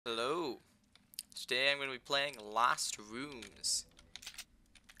Today I'm going to be playing Lost Rooms.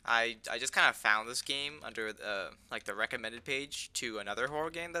 I just kind of found this game under the recommended page to another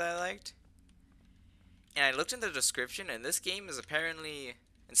horror game that I liked. And I looked in the description, and this game is apparently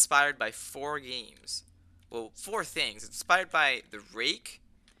inspired by 4 games. Well, 4 things. It's inspired by The Rake,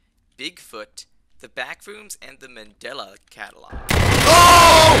 Bigfoot, The Backrooms, and the Mandela Catalog.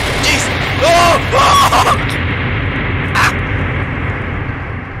 Oh! Jeez! Oh!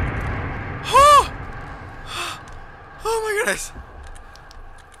 Oh! Oh my goodness!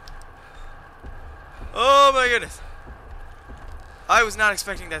 Oh my goodness! I was not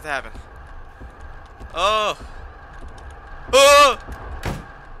expecting that to happen. Oh! Oh!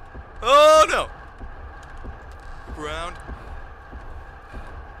 Oh no! Ground.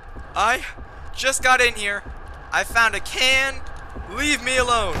 I just got in here. I found a can. Leave me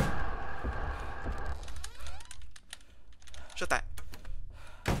alone. Shut that.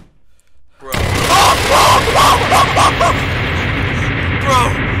 Bro. Bro,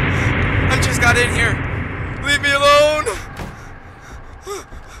 I just got in here. Leave me alone.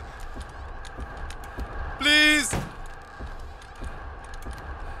 Please.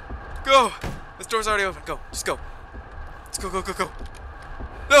 Go. This door's already open. Go. Just go. Let's go, go, go, go.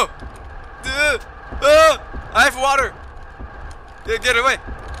 No. I have water. Get away.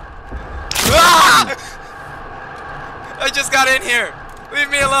 Ah! I just got in here. Leave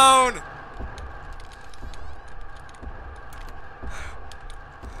me alone.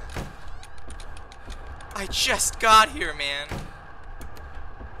 I just got here, man.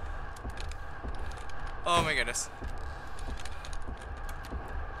 Oh my goodness.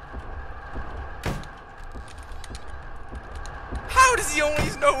 How does he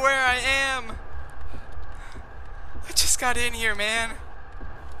always know where I am? I just got in here, man.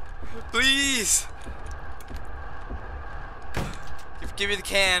 Please. Give me the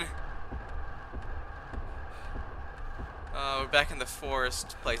can. We're back in the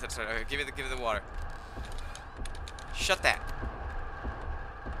forest place. That's right. Okay, give me the water. Shut that.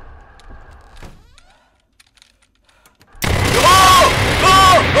 Oh!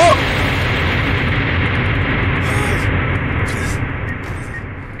 Oh! Oh!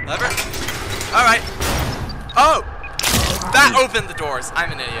 Lever? Alright. Oh! That opened the doors.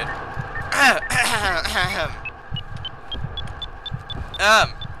 I'm an idiot.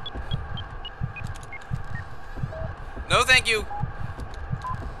 No thank you.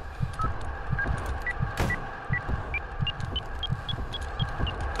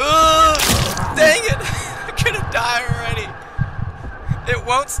 Dang it! I'm gonna die already. It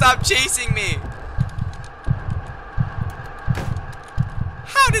won't stop chasing me.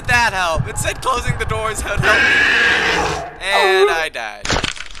 How did that help? It said closing the doors would help me. And I died.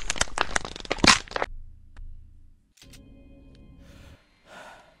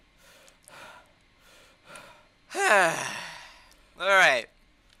 Alright.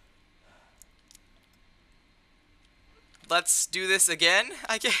 Let's do this again,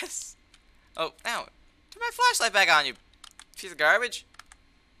 I guess. Oh, ow. Turn my flashlight back on, you piece of garbage.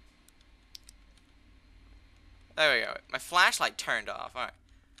 There we go. My flashlight turned off. Alright.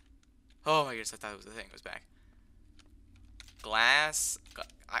 Oh my goodness, I thought it was the thing. It was back. Glass.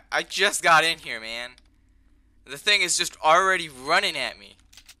 I just got in here, man. The thing is just already running at me.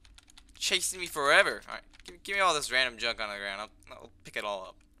 Chasing me forever. Alright. Give me all this random junk on the ground. I'll pick it all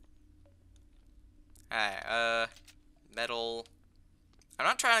up. Alright, metal. I'm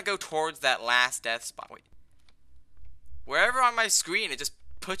not trying to go towards that last death spot. Wait. Wherever on my screen, it just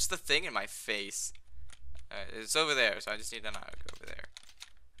puts the thing in my face. Alright, it's over there, so I just need to not go over there.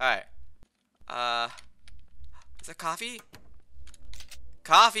 Alright. Is that coffee?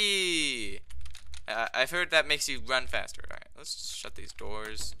 Coffee! I've heard that makes you run faster. Alright, let's just shut these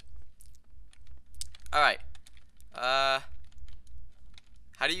doors. Alright. How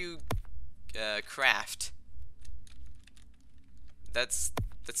do you craft? That's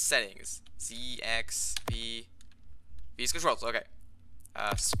settings. Z, X, B. V's controls, okay.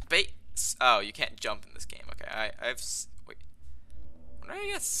 Space. Oh, you can't jump in this game. Okay, I've wait. Where did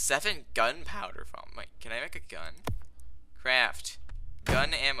I get 7 gunpowder from? Wait, can I make a gun? Craft.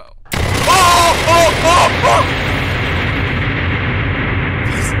 Gun ammo. Oh! Oh! Oh! Oh!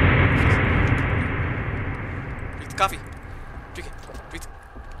 Coffee. Drink it. Breathe.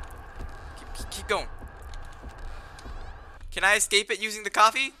 Keep going. Can I escape it using the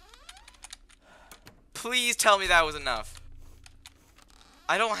coffee? Please tell me that was enough.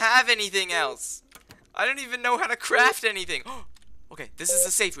 I don't have anything else. I don't even know how to craft anything. Okay, this is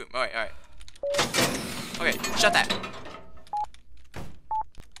a safe room. Alright, alright. Okay, shut that.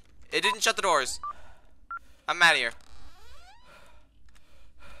 It didn't shut the doors. I'm out of here.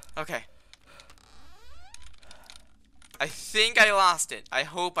 Okay. I think I lost it. I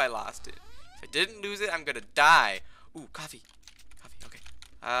hope I lost it. If I didn't lose it, I'm gonna die. Ooh, coffee. Coffee, okay.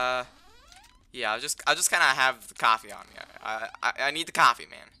 Yeah, I'll just kind of have the coffee on me. I need the coffee,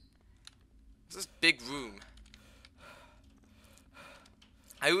 man. This is big room.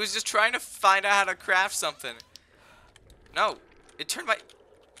 I was just trying to find out how to craft something. No, it turned my...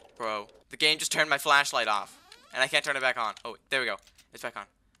 Bro, the game just turned my flashlight off. And I can't turn it back on. Oh, there we go. It's back on.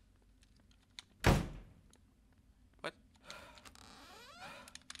 What?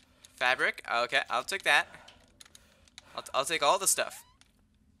 Fabric? Okay, I'll take that. I'll take all the stuff.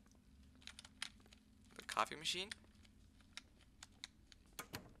 The coffee machine?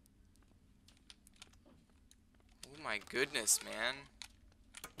 Oh my goodness, man.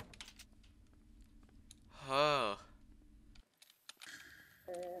 Oh.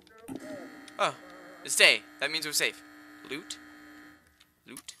 Oh, it's day. That means we're safe. Loot?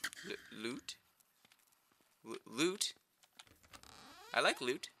 Loot? Loot? Loot? I like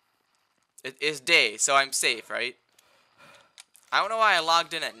loot. It is day, so I'm safe, right? I don't know why I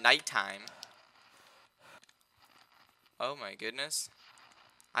logged in at nighttime. Oh my goodness.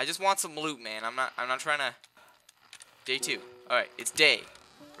 I just want some loot, man. I'm not trying to... Day 2. Alright, it's day,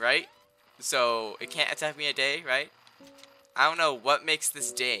 right? So, it can't attack me at day, right? I don't know what makes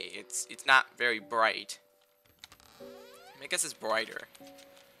this day. It's not very bright. I guess it's brighter. Let's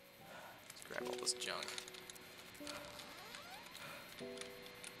grab all this junk.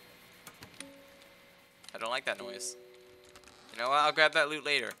 I don't like that noise. You know what? I'll grab that loot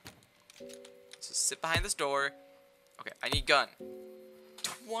later. So sit behind this door. Okay, I need gun.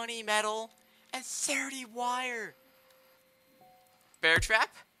 20 metal and 30 wire. Bear trap?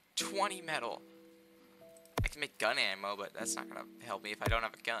 20 metal. I can make gun ammo, but that's not gonna help me if I don't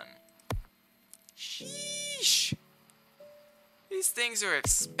have a gun. Sheesh. These things are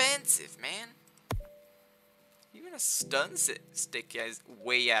expensive, man. Even a stun stick is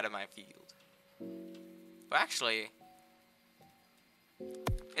way out of my field. Well, actually,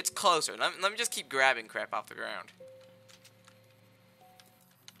 it's closer. Let me just keep grabbing crap off the ground.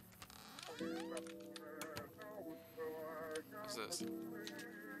 What's this?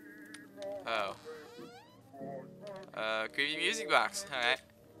 Oh. Creepy music box. Alright.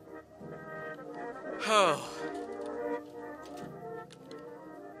 Oh.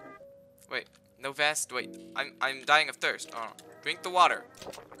 Wait, no vest. Wait, I'm dying of thirst. Oh, drink the water.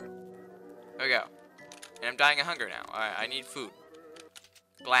 There we go. And I'm dying of hunger now. Alright, I need food.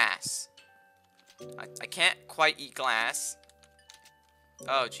 Glass. I can't quite eat glass.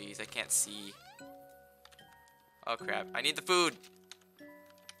 Oh jeez, I can't see. Oh crap, I need the food.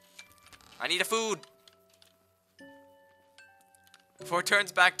 I need a food. Before it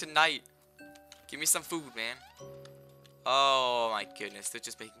turns back to night. Give me some food, man. Oh my goodness, they're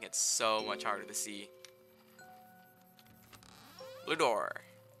just making it so much harder to see. Blue door.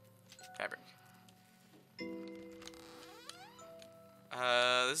 Fabric.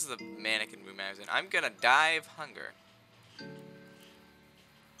 This is the mannequin room I was in. I'm gonna die of hunger.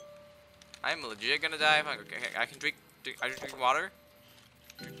 I'm legit gonna die of hunger. Okay, I can drink water.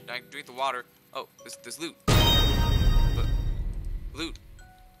 I can drink the water. Oh, there's loot. Loot.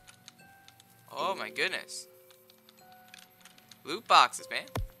 Oh my goodness. Loot boxes, man.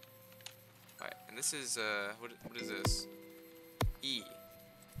 Alright, and this is, what is this? E.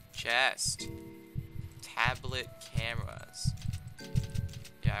 Chest. Tablet cameras.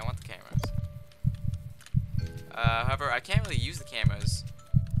 Yeah, I want the cameras. However, I can't really use the cameras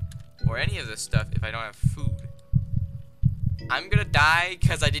or any of this stuff if I don't have food. I'm gonna die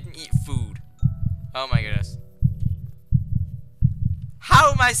because I didn't eat food. Oh my goodness.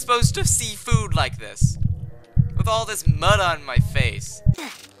 How am I supposed to see food like this? With all this mud on my face.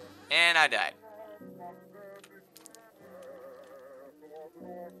 And I died.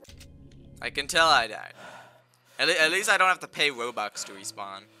 I can tell I died. At least I don't have to pay Robux to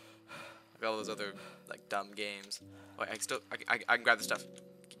respawn. Like all those other, like, dumb games. Wait, I can grab the stuff.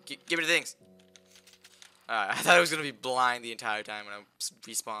 Give me the things. I thought I was gonna be blind the entire time when I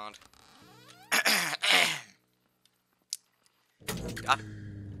respawned. Ah.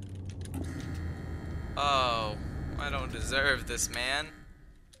 Oh, I don't deserve this, man.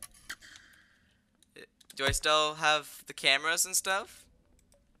 Do I still have the cameras and stuff?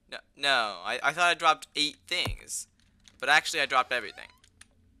 No, I thought I dropped 8 things. But actually I dropped everything.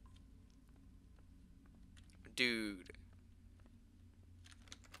 Dude.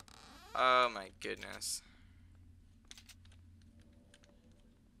 Oh my goodness.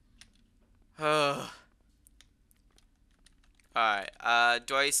 Oh. Alright,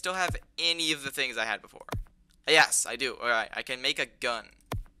 do I still have any of the things I had before? Yes, I do. Alright, I can make a gun.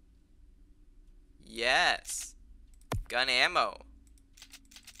 Yes. Gun ammo.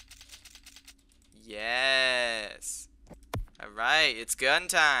 Yes. Alright, it's gun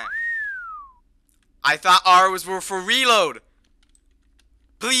time. I thought R were for reload.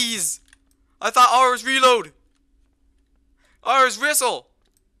 Please. I thought R was reload. R is whistle.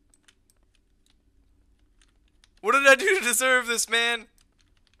 What did I do to deserve this, man?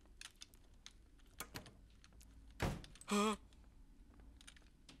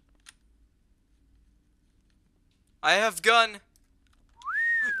 I have gun.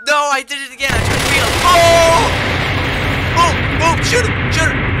 No, I did it again. I tried to reload. Oh! Oh! Oh! Shoot him! Shoot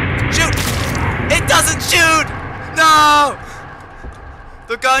him! Shoot! It doesn't shoot! No!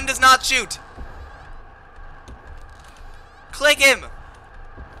 The gun does not shoot. Click him!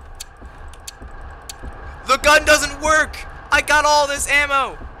 The gun doesn't work! I got all this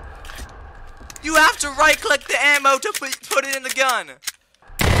ammo! You have to right-click the ammo to put it in the gun!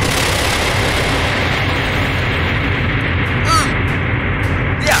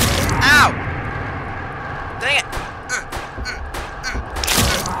 Yeah! Ow! Dang it!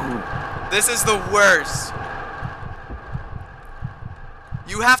 This is the worst!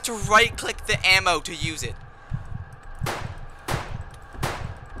 You have to right-click the ammo to use it.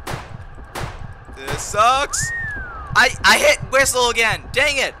 This sucks. I hit whistle again.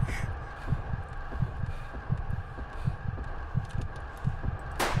 Dang it.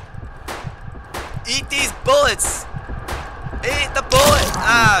 Eat these bullets. Eat the bullet.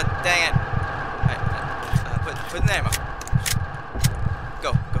 Ah, dang it. Right, put in the ammo.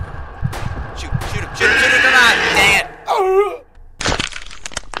 Go. Shoot him. Come on. Dang it.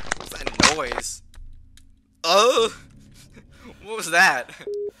 What's that noise? Oh. What was that?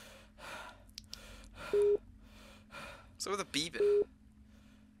 So with a beeping.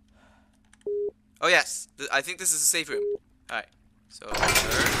 Oh yes, I think this is a safe room. Alright, so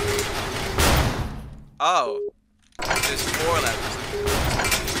oh, there's 4 levels.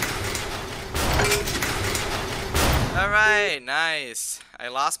 Alright, nice. I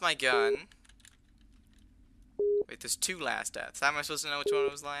lost my gun. Wait, there's 2 last deaths. How am I supposed to know which one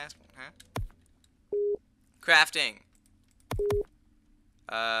was the last one, huh? Crafting.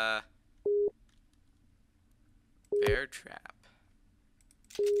 Bear trap.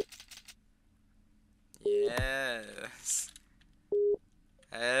 Yes.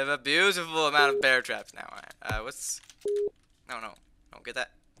 I have a beautiful amount of bear traps now. What's... No. Get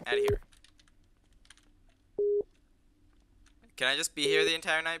that out of here. Can I just be here the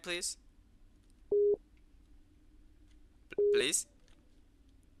entire night, please? Please?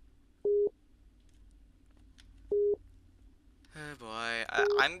 Oh boy.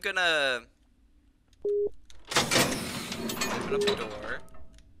 I'm gonna... open up the door.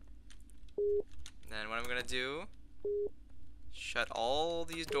 Then what I'm gonna do, shut all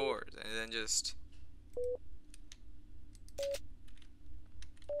these doors and then just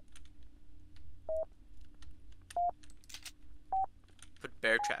put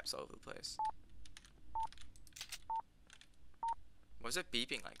bear traps all over the place. Was it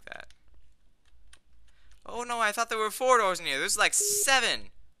beeping like that? Oh no, I thought there were 4 doors in here. There's like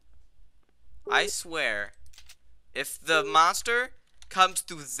 7. I swear. If the monster comes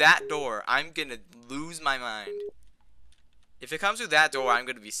through that door, I'm gonna lose my mind. If it comes through that door, I'm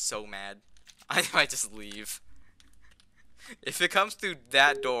gonna be so mad. I might just leave. If it comes through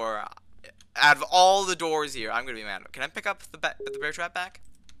that door, out of all the doors here, I'm gonna be mad. Can I pick up the bear trap back?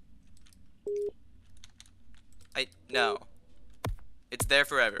 No. It's there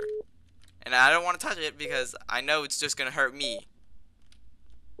forever. And I don't want to touch it because I know it's just gonna hurt me.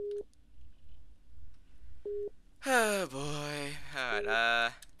 Oh boy.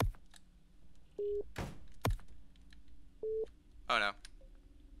 Alright, oh no.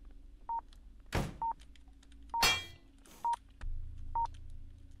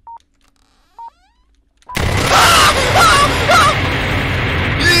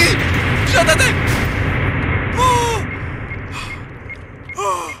 Shut that thing!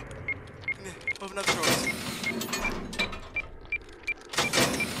 Open up the doors.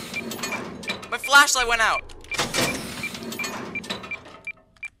 My flashlight went out.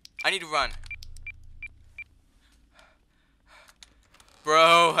 I need to run.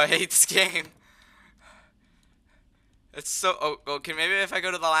 Bro, I hate this game. It's so... Oh, okay, maybe if I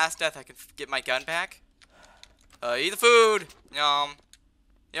go to the last death, I can get my gun back? Eat the food! Yum.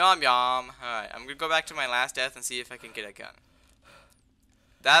 Yum, yum. Alright, I'm gonna go back to my last death and see if I can get a gun.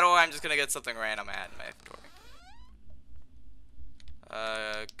 That or I'm just gonna get something random I had in my inventory.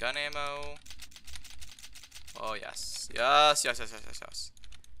 Gun ammo. Oh, yes. Yes.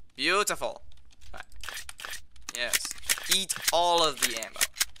 Beautiful. Right. Yes. Eat all of the ammo.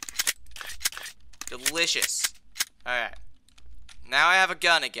 Delicious. Alright. Now I have a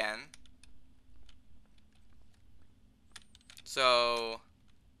gun again. So...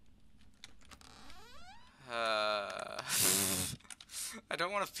 I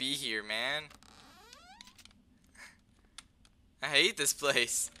don't want to be here, man. I hate this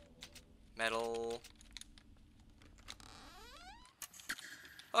place. Metal.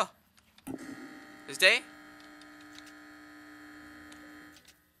 Oh. Is day?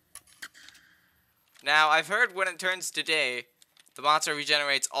 Now, I've heard when it turns to day, the monster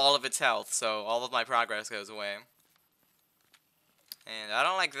regenerates all of its health, so all of my progress goes away. And I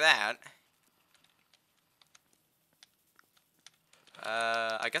don't like that.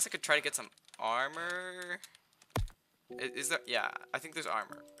 I guess I could try to get some armor. Is there? Yeah, I think there's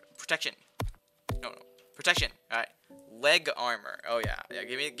armor. Protection. No. Protection. All right. Leg armor. Oh yeah. Yeah.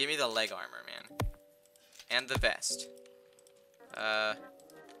 Give me the leg armor, man. And the vest.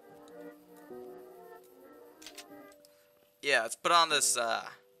 Yeah. Let's put on this.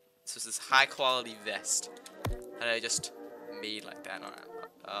 This high quality vest that I just made like that.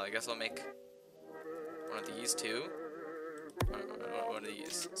 I guess I'll make one of these too. One of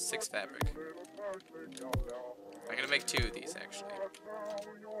these. 6 fabric. I'm gonna make 2 of these actually.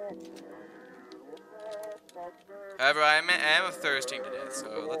 However, I am thirsting to death,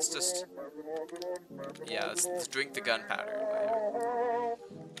 so let's just, yeah, let's drink the gunpowder.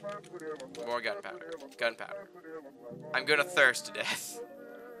 More gunpowder. Gunpowder. I'm gonna thirst to death.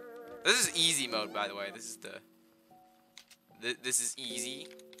 This is easy mode, by the way. This is this is easy.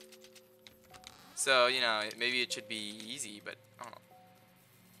 So, you know, maybe it should be easy, but I don't know.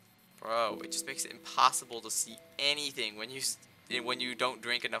 Bro, it just makes it impossible to see anything when you don't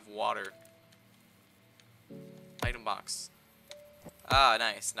drink enough water. Item box. Ah,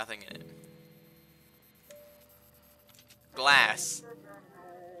 nice. Nothing in it. Glass.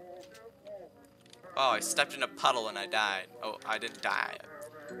 Oh, I stepped in a puddle and I died. Oh, I didn't die.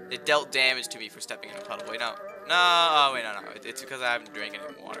 It dealt damage to me for stepping in a puddle. Wait, no. No, oh, wait, no. It's because I haven't drank any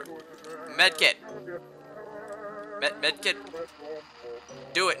water. Medkit. Medkit.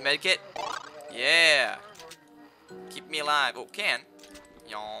 Do it, medkit. Yeah. Keep me alive. Oh, can.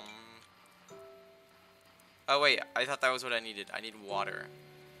 Yum. Oh, wait. I thought that was what I needed. I need water.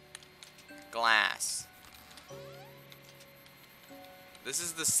 Glass. This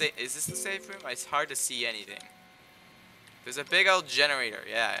is the safe. Is this the safe room? It's hard to see anything. There's a big old generator.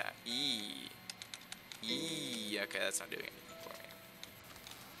 Yeah. E. Okay, that's not doing anything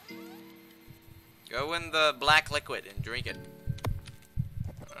for me. Go in the black liquid and drink it.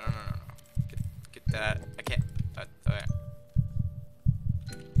 No. Get that. I can't. Okay.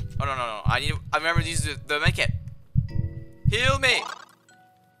 Oh no. I remember these are the medkit. Heal me.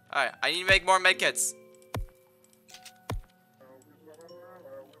 Alright, I need to make more medkits.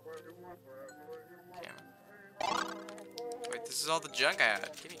 Wait, this is all the junk I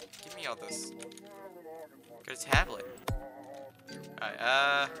had. Give me all this. Get a tablet.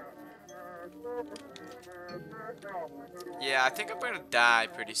 Alright, yeah, I think I'm gonna die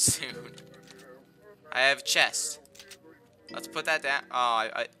pretty soon. I have chest. Let's put that down. Oh,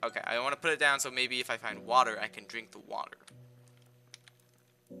 okay. I want to put it down so maybe if I find water, I can drink the water.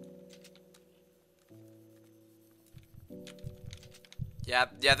 Yeah.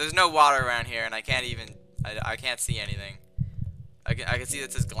 There's no water around here, and I can't even. I can't see anything. I can see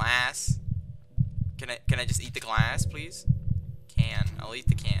that says glass. Can I just eat the glass, please? Can. I'll eat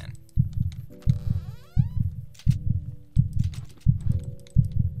the can.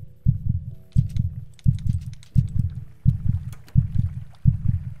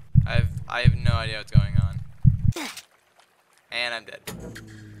 I have no idea what's going on. And I'm dead.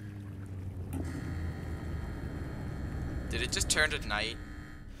 Did it just turn to night?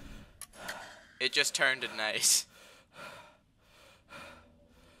 It just turned to night.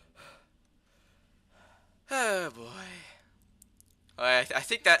 Oh boy. I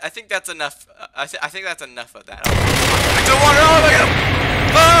think that's enough. I think that's enough of that. Extra water! Oh my god!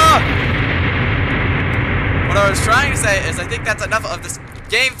 Ah! What I was trying to say is I think that's enough of this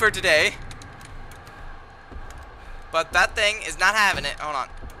game for today. But that thing is not having it. Hold on.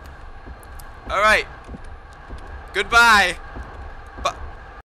 Alright. Goodbye.